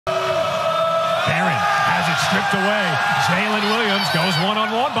Barron has it stripped away. Jalen Williams goes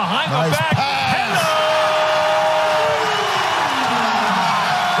one-on-one behind the back. Hello!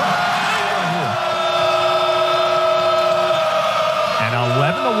 An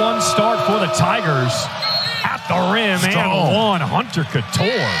 11-1 start for the Tigers. At the rim, and one, Hunter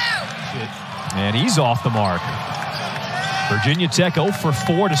Cattoor. And he's off the mark. Virginia Tech 0 for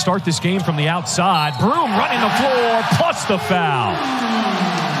 4 to start this game from the outside. Broom running the floor, plus the foul.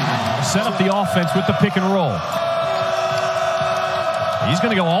 Set up the offense with the pick and roll. He's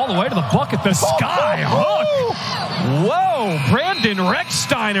going to go all the way to the bucket. The sky hook. Whoa, Brandon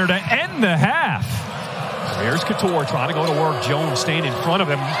Recksteiner to end the half. Here's Cattoor trying to go to work. Jones staying in front of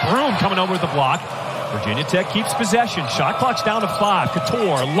him. Broom coming over with the block. Virginia Tech keeps possession. Shot clock's down to 5.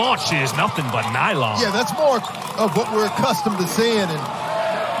 Cattoor launches nothing but nylon. Yeah, that's more of what we're accustomed to seeing. And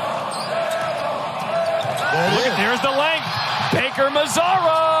there's the length. Baker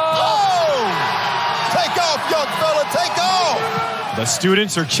Mazzara. Oh! Take off, young fella. Take off. The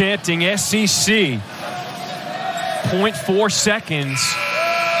students are chanting SEC. 0.4 seconds.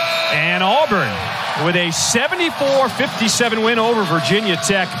 And Auburn with a 74-57 win over Virginia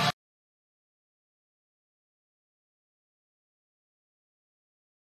Tech.